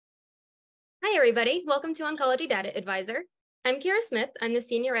Hi, everybody. Welcome to Oncology Data Advisor. I'm Kira Smith. I'm the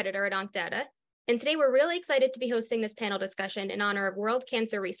Senior Editor at OncData. And today we're really excited to be hosting this panel discussion in honor of World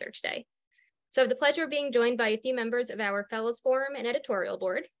Cancer Research Day. So I have the pleasure of being joined by a few members of our Fellows Forum and Editorial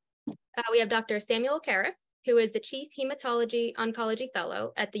Board. We have Dr. Samuel Kareff, who is the Chief Hematology Oncology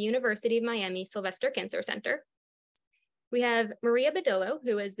Fellow at the University of Miami Sylvester Cancer Center. We have Maria Badillo,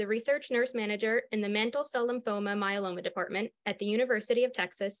 who is the Research Nurse Manager in the Mantle Cell Lymphoma Myeloma Department at the University of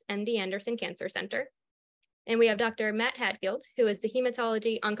Texas MD Anderson Cancer Center. And we have Dr. Matt Hadfield, who is the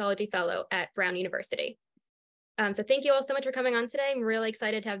Hematology Oncology Fellow at Brown University. So thank you all so much for coming on today. I'm really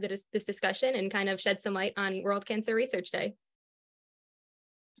excited to have this discussion and kind of shed some light on World Cancer Research Day.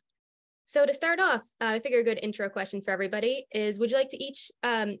 So to start off, I figure a good intro question for everybody is, would you like to each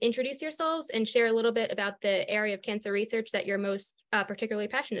introduce yourselves and share a little bit about the area of cancer research that you're most particularly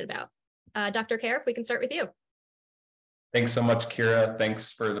passionate about? Dr. Kareff, we can start with you. Thanks so much, Kira.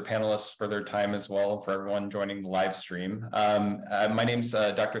 Thanks for the panelists for their time as well, for everyone joining the live stream. My name's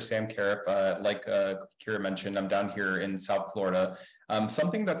Dr. Sam Kareff. Like Kira mentioned, I'm down here in South Florida.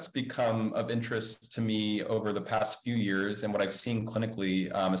 Something that's become of interest to me over the past few years and what I've seen clinically,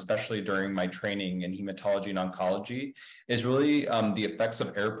 especially during my training in hematology and oncology, is really the effects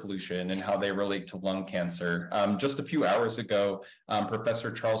of air pollution and how they relate to lung cancer. Just a few hours ago, Professor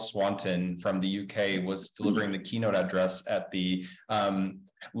Charles Swanton from the UK was delivering the keynote address at the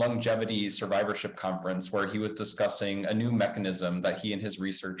Longevity Survivorship Conference, where he was discussing a new mechanism that he and his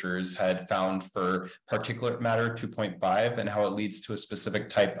researchers had found for particulate matter 2.5 and how it leads to a specific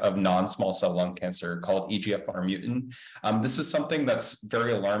type of non-small cell lung cancer called EGFR mutant. This is something that's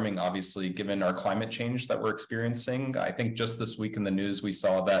very alarming, obviously, given our climate change that we're experiencing. I think just this week in the news, we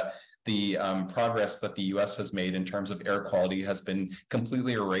saw that the progress that the US has made in terms of air quality has been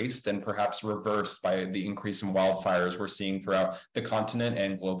completely erased and perhaps reversed by the increase in wildfires we're seeing throughout the continent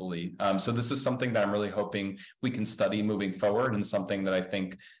and globally. So this is something that I'm really hoping we can study moving forward, and something that I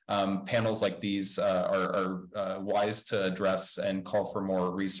think panels like these are wise to address and call for more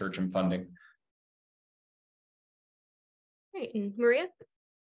research and funding. Great, and Maria?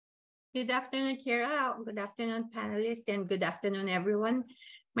 Good afternoon, Kira. Good afternoon, panelists, and good afternoon, everyone.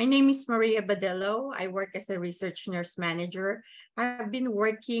 My name is Maria Badillo. I work as a research nurse manager. I've been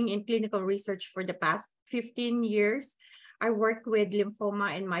working in clinical research for the past 15 years. I work with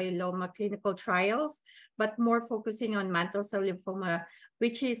lymphoma and myeloma clinical trials, but more focusing on mantle cell lymphoma,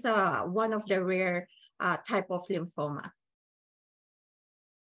 which is one of the rare type of lymphoma.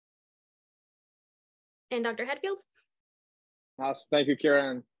 And Dr. Hadfield? Awesome. Thank you,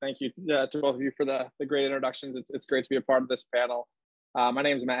 Kira, and thank you to both of you for the great introductions. It's great to be a part of this panel. My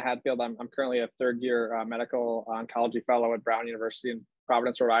name is Matt Hadfield. I'm currently a third-year medical oncology fellow at Brown University in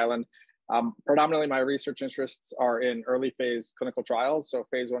Providence, Rhode Island. Predominantly, my research interests are in early phase clinical trials, so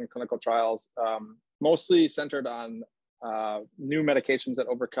phase 1 clinical trials, mostly centered on new medications that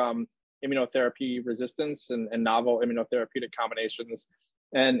overcome immunotherapy resistance and novel immunotherapeutic combinations.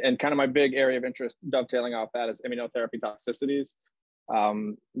 And kind of my big area of interest, dovetailing off that, is immunotherapy toxicities.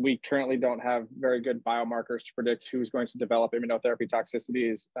 We currently don't have very good biomarkers to predict who's going to develop immunotherapy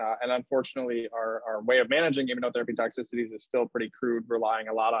toxicities. And unfortunately, our way of managing immunotherapy toxicities is still pretty crude, relying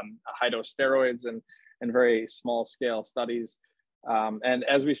a lot on high-dose steroids and very small-scale studies. And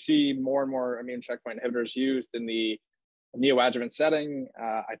as we see more and more immune checkpoint inhibitors used in the neoadjuvant setting,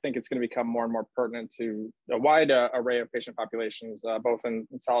 I think it's going to become more and more pertinent to a wide array of patient populations, both in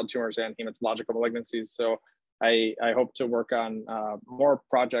solid tumors and hematological malignancies. So I hope to work on more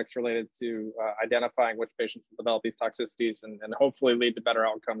projects related to identifying which patients develop these toxicities and hopefully lead to better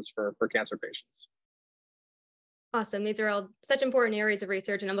outcomes for cancer patients. Awesome. These are all such important areas of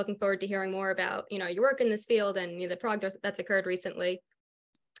research, and I'm looking forward to hearing more about your work in this field and the progress that's occurred recently.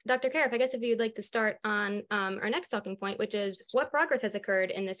 Dr. Kareff, I guess if you'd like to start on our next talking point, which is what progress has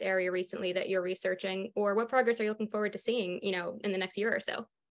occurred in this area recently that you're researching, or what progress are you looking forward to seeing, in the next year or so?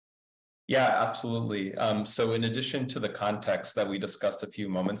 Yeah, absolutely. So in addition to the context that we discussed a few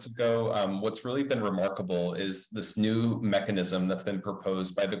moments ago, what's really been remarkable is this new mechanism that's been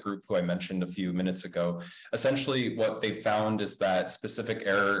proposed by the group who I mentioned a few minutes ago. Essentially, what they found is that specific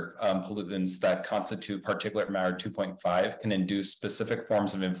air pollutants that constitute particulate matter 2.5 can induce specific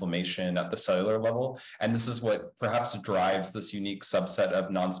forms of inflammation at the cellular level. And this is what perhaps drives this unique subset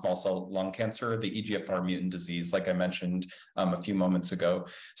of non-small cell lung cancer, the EGFR mutant disease, like I mentioned a few moments ago.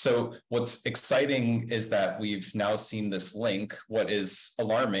 So what's exciting is that we've now seen this link. What is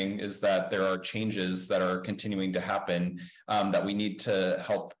alarming is that there are changes that are continuing to happen that we need to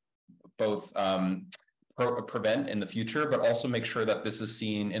help both prevent in the future, but also make sure that this is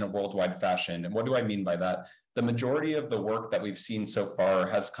seen in a worldwide fashion. And what do I mean by that? the majority of the work that we've seen so far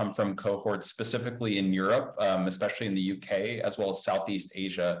has come from cohorts specifically in Europe, especially in the UK, as well as Southeast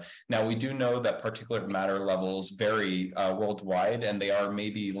Asia. Now, we do know that particulate matter levels vary worldwide, and they are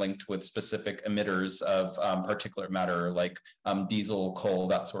maybe linked with specific emitters of particulate matter, like diesel, coal,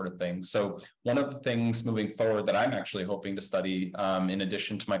 that sort of thing. So one of the things moving forward that I'm actually hoping to study, in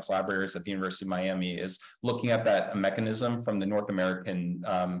addition to my collaborators at the University of Miami, is looking at that mechanism from the North American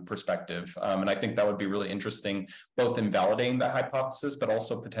perspective. And I think that would be really interesting, both in validating that hypothesis, but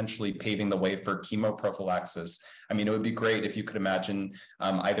also potentially paving the way for chemoprophylaxis. I mean, it would be great if you could imagine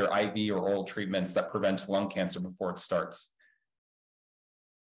either IV or oral treatments that prevent lung cancer before it starts.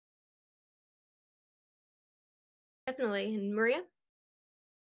 Definitely. And Maria?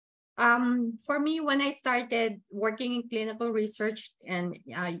 For me, when I started working in clinical research and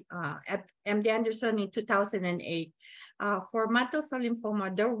at MD Anderson in 2008, for mantle cell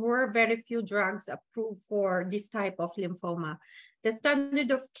lymphoma, there were very few drugs approved for this type of lymphoma. The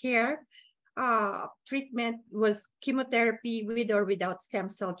standard of care treatment was chemotherapy with or without stem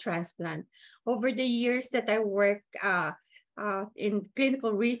cell transplant. Over the years that I worked in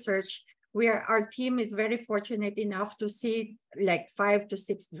clinical research, our team is very fortunate enough to see like 5 to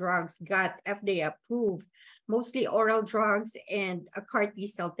 6 drugs got FDA approved, mostly oral drugs and a CAR T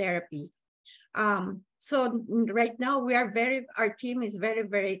cell therapy. So right now our team is very,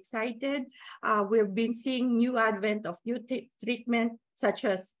 very excited. We've been seeing new advent of new treatment such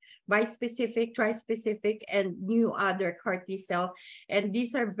as bispecific, trispecific, and new other CAR T cell. And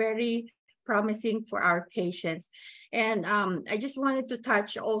these are very promising for our patients. And I just wanted to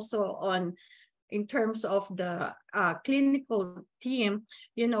touch also on, in terms of the clinical team,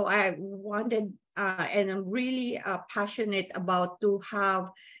 you know, I wanted and I'm really passionate about to have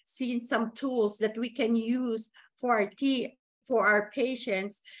seen some tools that we can use for our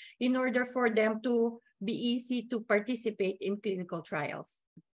patients in order for them to be easy to participate in clinical trials.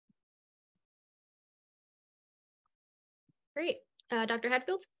 Great. Dr.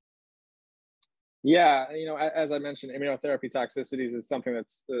 Hadfield? Yeah, you know, as I mentioned, immunotherapy toxicities is something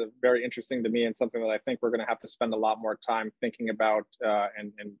that's very interesting to me, and something that I think we're going to have to spend a lot more time thinking about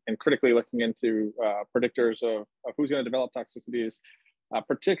and critically looking into predictors of who's going to develop toxicities,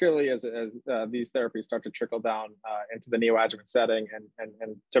 particularly as these therapies start to trickle down into the neoadjuvant setting.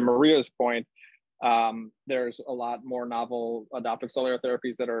 And to Maria's point, there's a lot more novel adoptive cellular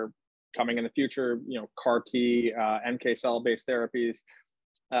therapies that are coming in the future, you know, CAR T, NK cell-based therapies.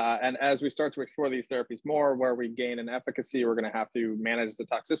 And as we start to explore these therapies more, where we gain an efficacy, we're going to have to manage the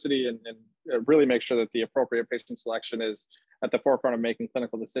toxicity and really make sure that the appropriate patient selection is at the forefront of making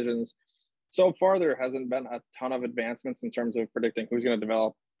clinical decisions. So far, there hasn't been a ton of advancements in terms of predicting who's going to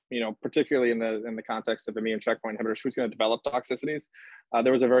develop, you know, particularly in the context of immune checkpoint inhibitors, who's going to develop toxicities.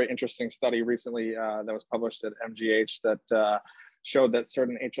 There was a very interesting study recently that was published at MGH that showed that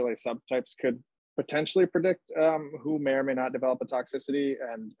certain HLA subtypes could potentially predict who may or may not develop a toxicity.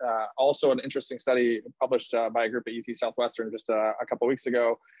 And also an interesting study published by a group at UT Southwestern just a couple of weeks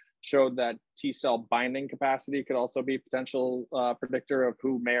ago showed that T cell binding capacity could also be a potential predictor of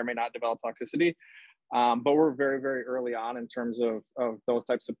who may or may not develop toxicity. But we're very, very early on in terms of those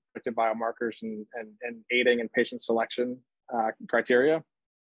types of predictive biomarkers and aiding in patient selection criteria.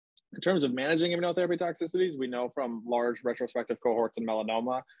 In terms of managing immunotherapy toxicities, we know from large retrospective cohorts in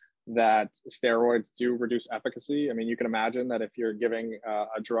melanoma that steroids do reduce efficacy. I mean, you can imagine that if you're giving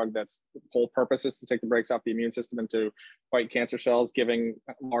a drug that's whole purpose is to take the brakes off the immune system and to fight cancer cells, giving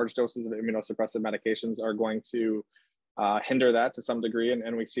large doses of immunosuppressive medications are going to hinder that to some degree,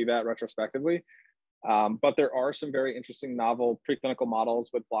 and we see that retrospectively. But there are some very interesting novel preclinical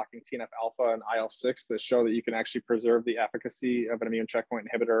models with blocking TNF-alpha and IL-6 that show that you can actually preserve the efficacy of an immune checkpoint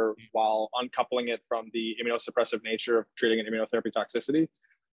inhibitor while uncoupling it from the immunosuppressive nature of treating an immunotherapy toxicity.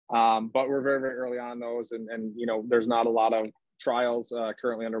 But we're very, very early on those, and you know, there's not a lot of trials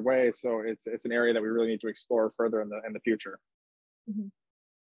currently underway, so it's an area that we really need to explore further in the future. Mm-hmm.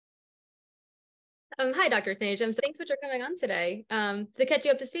 Hi, Dr. Taneja. So thanks for coming on today. To catch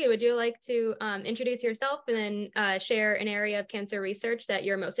you up to speed, would you like to introduce yourself and then share an area of cancer research that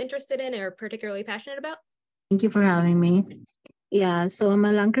you're most interested in or particularly passionate about? Thank you for having me. Yeah, so I'm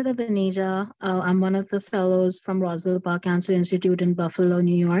Alankrita Taneja. I'm one of the fellows from Roswell Park Cancer Institute in Buffalo,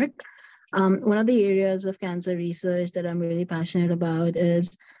 New York. One of the areas of cancer research that I'm really passionate about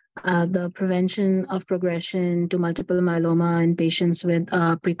is the prevention of progression to multiple myeloma in patients with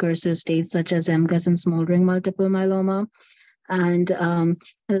precursor states such as MGUS and smoldering multiple myeloma. And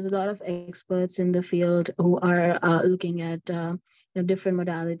there's a lot of experts in the field who are looking at different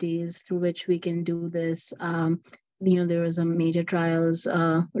modalities through which we can do this. there was some major trials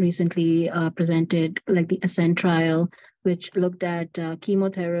recently presented, like the ASCEND trial, which looked at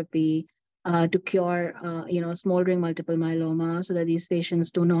chemotherapy to cure, smoldering multiple myeloma, so that these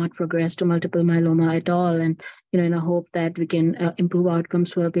patients do not progress to multiple myeloma at all. And, in a hope that we can improve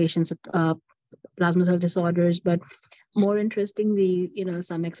outcomes for patients with plasma cell disorders. But more interestingly,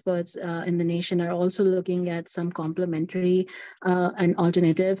 some experts in the nation are also looking at some complementary and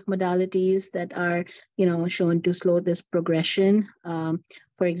alternative modalities that are, shown to slow this progression.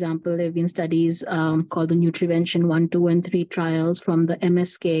 For example, there have been studies called the Nutrivention 1, 2, and 3 trials from the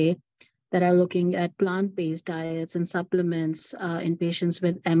MSK that are looking at plant-based diets and supplements in patients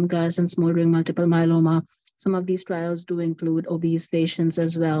with MGUS and smoldering multiple myeloma. Some of these trials do include obese patients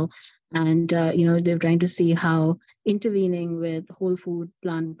as well. And, they're trying to see how intervening with whole food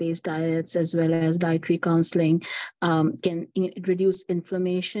plant-based diets as well as dietary counseling can reduce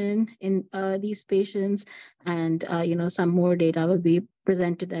inflammation in these patients. And, some more data will be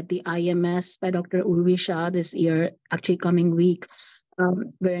presented at the IMS by Dr. Urvi Shah this year, actually coming week,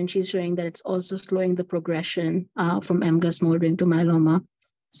 wherein she's showing that it's also slowing the progression from MGUS smoldering to myeloma.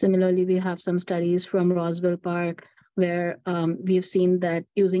 Similarly, we have some studies from Roswell Park where we've seen that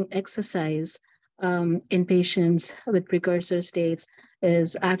using exercise in patients with precursor states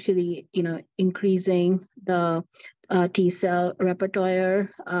is actually, increasing the T cell repertoire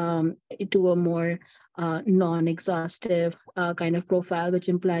to a more non-exhaustive kind of profile, which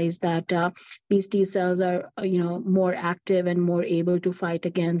implies that these T cells are, more active and more able to fight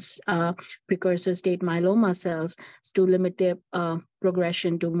against precursor state myeloma cells to limit their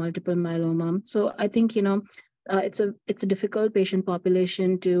progression to multiple myeloma. So I think, it's a difficult patient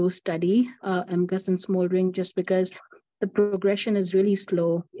population to study MGUS and smoldering, just because the progression is really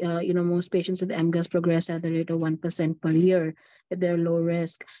slow. Most patients with MGUS progress at the rate of 1% per year if they're low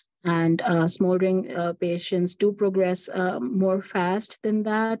risk. And smoldering patients do progress more fast than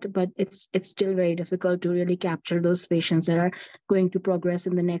that, but it's still very difficult to really capture those patients that are going to progress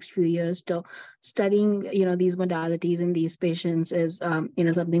in the next few years. So studying, these modalities in these patients is,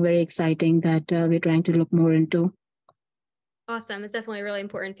 something very exciting that we're trying to look more into. Awesome. It's definitely a really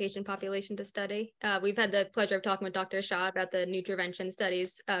important patient population to study. We've had the pleasure of talking with Dr. Shah about the Nutrivention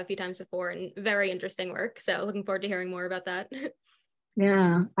studies a few times before, and very interesting work. So looking forward to hearing more about that.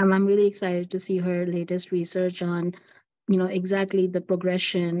 Yeah, I'm really excited to see her latest research on, exactly the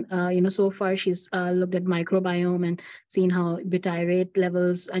progression. So far she's looked at microbiome and seen how butyrate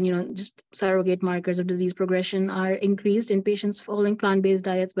levels and, just surrogate markers of disease progression are increased in patients following plant-based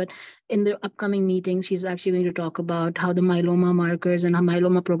diets. But in the upcoming meeting, she's actually going to talk about how the myeloma markers and how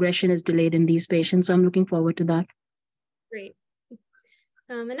myeloma progression is delayed in these patients. So I'm looking forward to that. Great.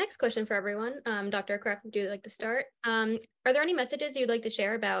 The next question for everyone, Dr. Kareff, would you like to start? Are there any messages you'd like to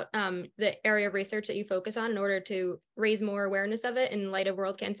share about the area of research that you focus on in order to raise more awareness of it in light of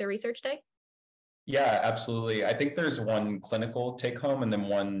World Cancer Research Day? Yeah, absolutely. I think there's one clinical take home and then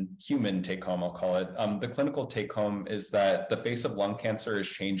one human take home, I'll call it. The clinical take home is that the face of lung cancer is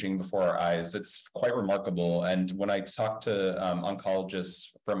changing before our eyes. It's quite remarkable. And when I talk to oncologists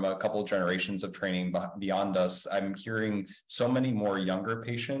from a couple of generations of training beyond us, I'm hearing so many more younger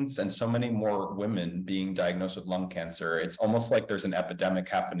patients and so many more women being diagnosed with lung cancer. It's almost like there's an epidemic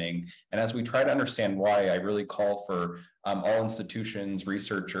happening. And as we try to understand why, I really call for all institutions,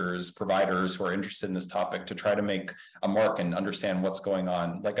 researchers, providers who are interested in this topic to try to make a mark and understand what's going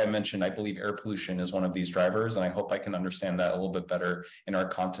on. Like I mentioned, I believe air pollution is one of these drivers, and I hope I can understand that a little bit better in our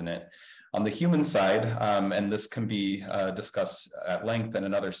continent. On the human side, and this can be discussed at length in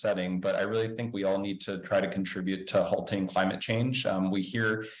another setting, but I really think we all need to try to contribute to halting climate change. We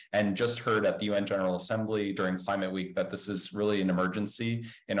hear and just heard at the UN General Assembly during Climate Week that this is really an emergency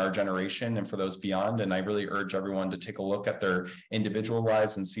in our generation and for those beyond. And I really urge everyone to take a look at their individual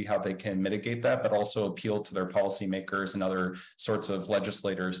lives and see how they can mitigate that, but also appeal to their policymakers and other sorts of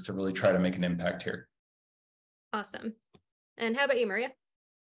legislators to really try to make an impact here. Awesome. And how about you, Maria?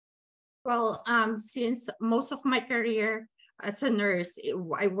 Well, since most of my career as a nurse,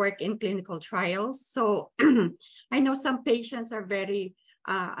 I work in clinical trials. So I know some patients are very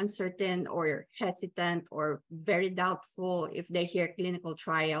uncertain or hesitant or very doubtful if they hear clinical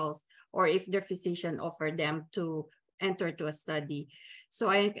trials or if their physician offered them to enter to a study. So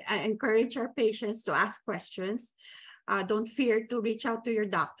I encourage our patients to ask questions. Don't fear to reach out to your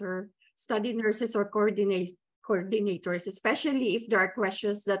doctor, study nurses or coordinators, especially if there are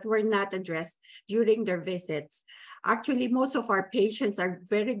questions that were not addressed during their visits. Actually, most of our patients are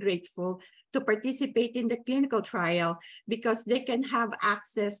very grateful to participate in the clinical trial because they can have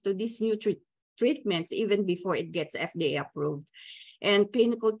access to these new treatments even before it gets FDA approved. And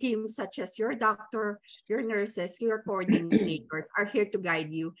clinical teams such as your doctor, your nurses, your coordinators are here to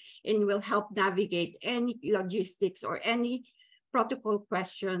guide you and will help navigate any logistics or any protocol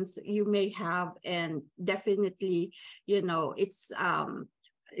questions you may have. And definitely, it's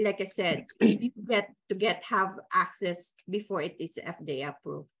like I said, you have access before it is FDA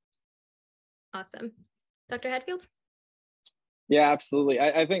approved. Awesome. Dr. Hadfield? Yeah, absolutely.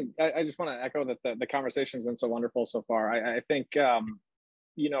 I think I just want to echo that the conversation's been so wonderful so far. I think,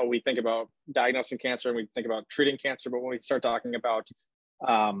 we think about diagnosing cancer and we think about treating cancer, but when we start talking about,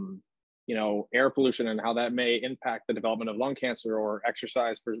 air pollution and how that may impact the development of lung cancer or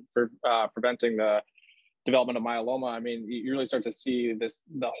exercise for preventing the development of myeloma, I mean, you really start to see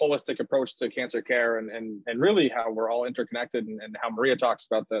the holistic approach to cancer care and really how we're all interconnected and how Maria talks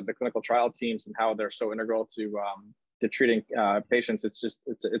about the clinical trial teams and how they're so integral to treating patients.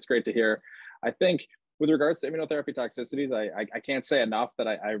 It's great to hear. I think with regards to immunotherapy toxicities, I can't say enough that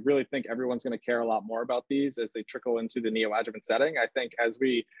I really think everyone's going to care a lot more about these as they trickle into the neoadjuvant setting. I think as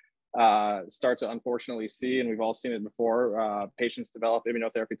we start to unfortunately see, and we've all seen it before, patients develop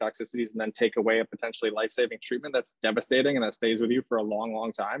immunotherapy toxicities and then take away a potentially life-saving treatment that's devastating and that stays with you for a long,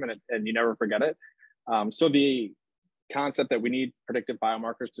 long time, and you never forget it. So the concept that we need predictive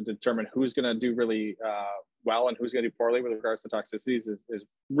biomarkers to determine who's going to do really well and who's going to do poorly with regards to toxicities is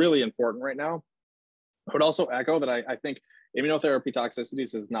really important right now. I would also echo that I think immunotherapy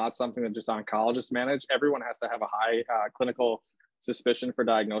toxicities is not something that just oncologists manage. Everyone has to have a high clinical suspicion for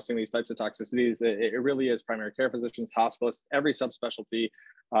diagnosing these types of toxicities. It really is primary care physicians, hospitalists, every subspecialty,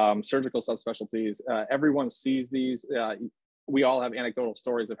 surgical subspecialties. Everyone sees these. We all have anecdotal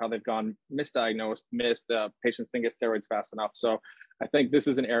stories of how they've gone misdiagnosed, missed. Patients didn't get steroids fast enough. So I think this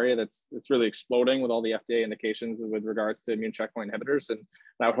is an area that's really exploding with all the FDA indications with regards to immune checkpoint inhibitors. And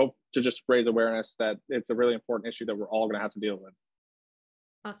I would hope to just raise awareness that it's a really important issue that we're all going to have to deal with.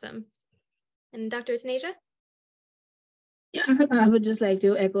 Awesome. And Dr. Taneja? Yeah, I would just like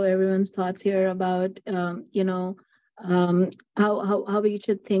to echo everyone's thoughts here about, how we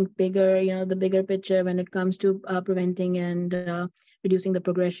should think bigger, the bigger picture when it comes to preventing and reducing the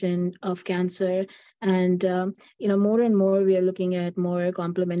progression of cancer. And, more and more we are looking at more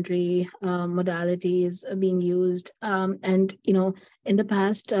complementary modalities being used. And, in the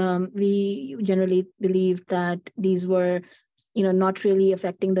past, we generally believed that these were not really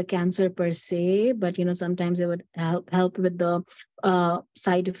affecting the cancer per se, but, sometimes it would help with the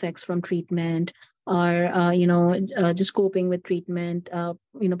side effects from treatment or, just coping with treatment,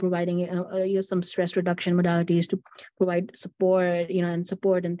 providing some stress reduction modalities to provide support,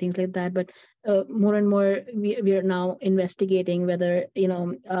 and things like that. But more and more, we are now investigating whether,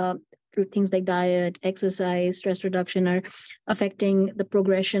 things like diet, exercise, stress reduction are affecting the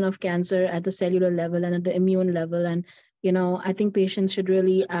progression of cancer at the cellular level and at the immune level. And I think patients should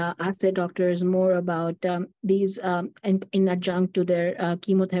really ask their doctors more about these in adjunct to their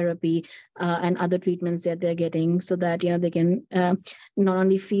chemotherapy and other treatments that they're getting, so that they can not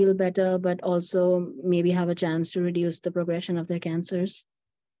only feel better but also maybe have a chance to reduce the progression of their cancers.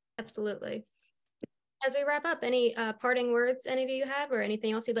 Absolutely. As we wrap up, any parting words any of you have, or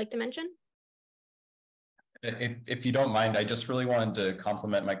anything else you'd like to mention? If you don't mind, I just really wanted to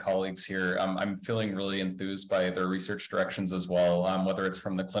compliment my colleagues here. I'm feeling really enthused by their research directions as well, whether it's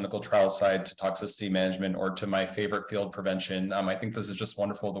from the clinical trial side to toxicity management or to my favorite field, prevention. I think this is just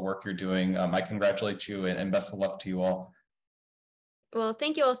wonderful, the work you're doing. I congratulate you and best of luck to you all. Well,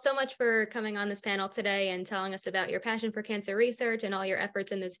 thank you all so much for coming on this panel today and telling us about your passion for cancer research and all your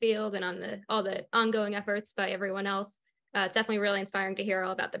efforts in this field and on all the ongoing efforts by everyone else. It's definitely really inspiring to hear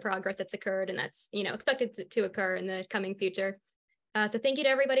all about the progress that's occurred and that's expected to occur in the coming future. So thank you to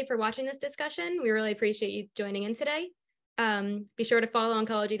everybody for watching this discussion. We really appreciate you joining in today. Be sure to follow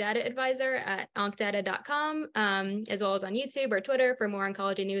Oncology Data Advisor at oncdata.com, as well as on YouTube or Twitter for more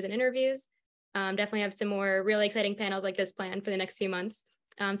oncology news and interviews. Definitely have some more really exciting panels like this planned for the next few months.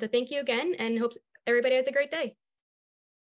 So thank you again, and hope everybody has a great day.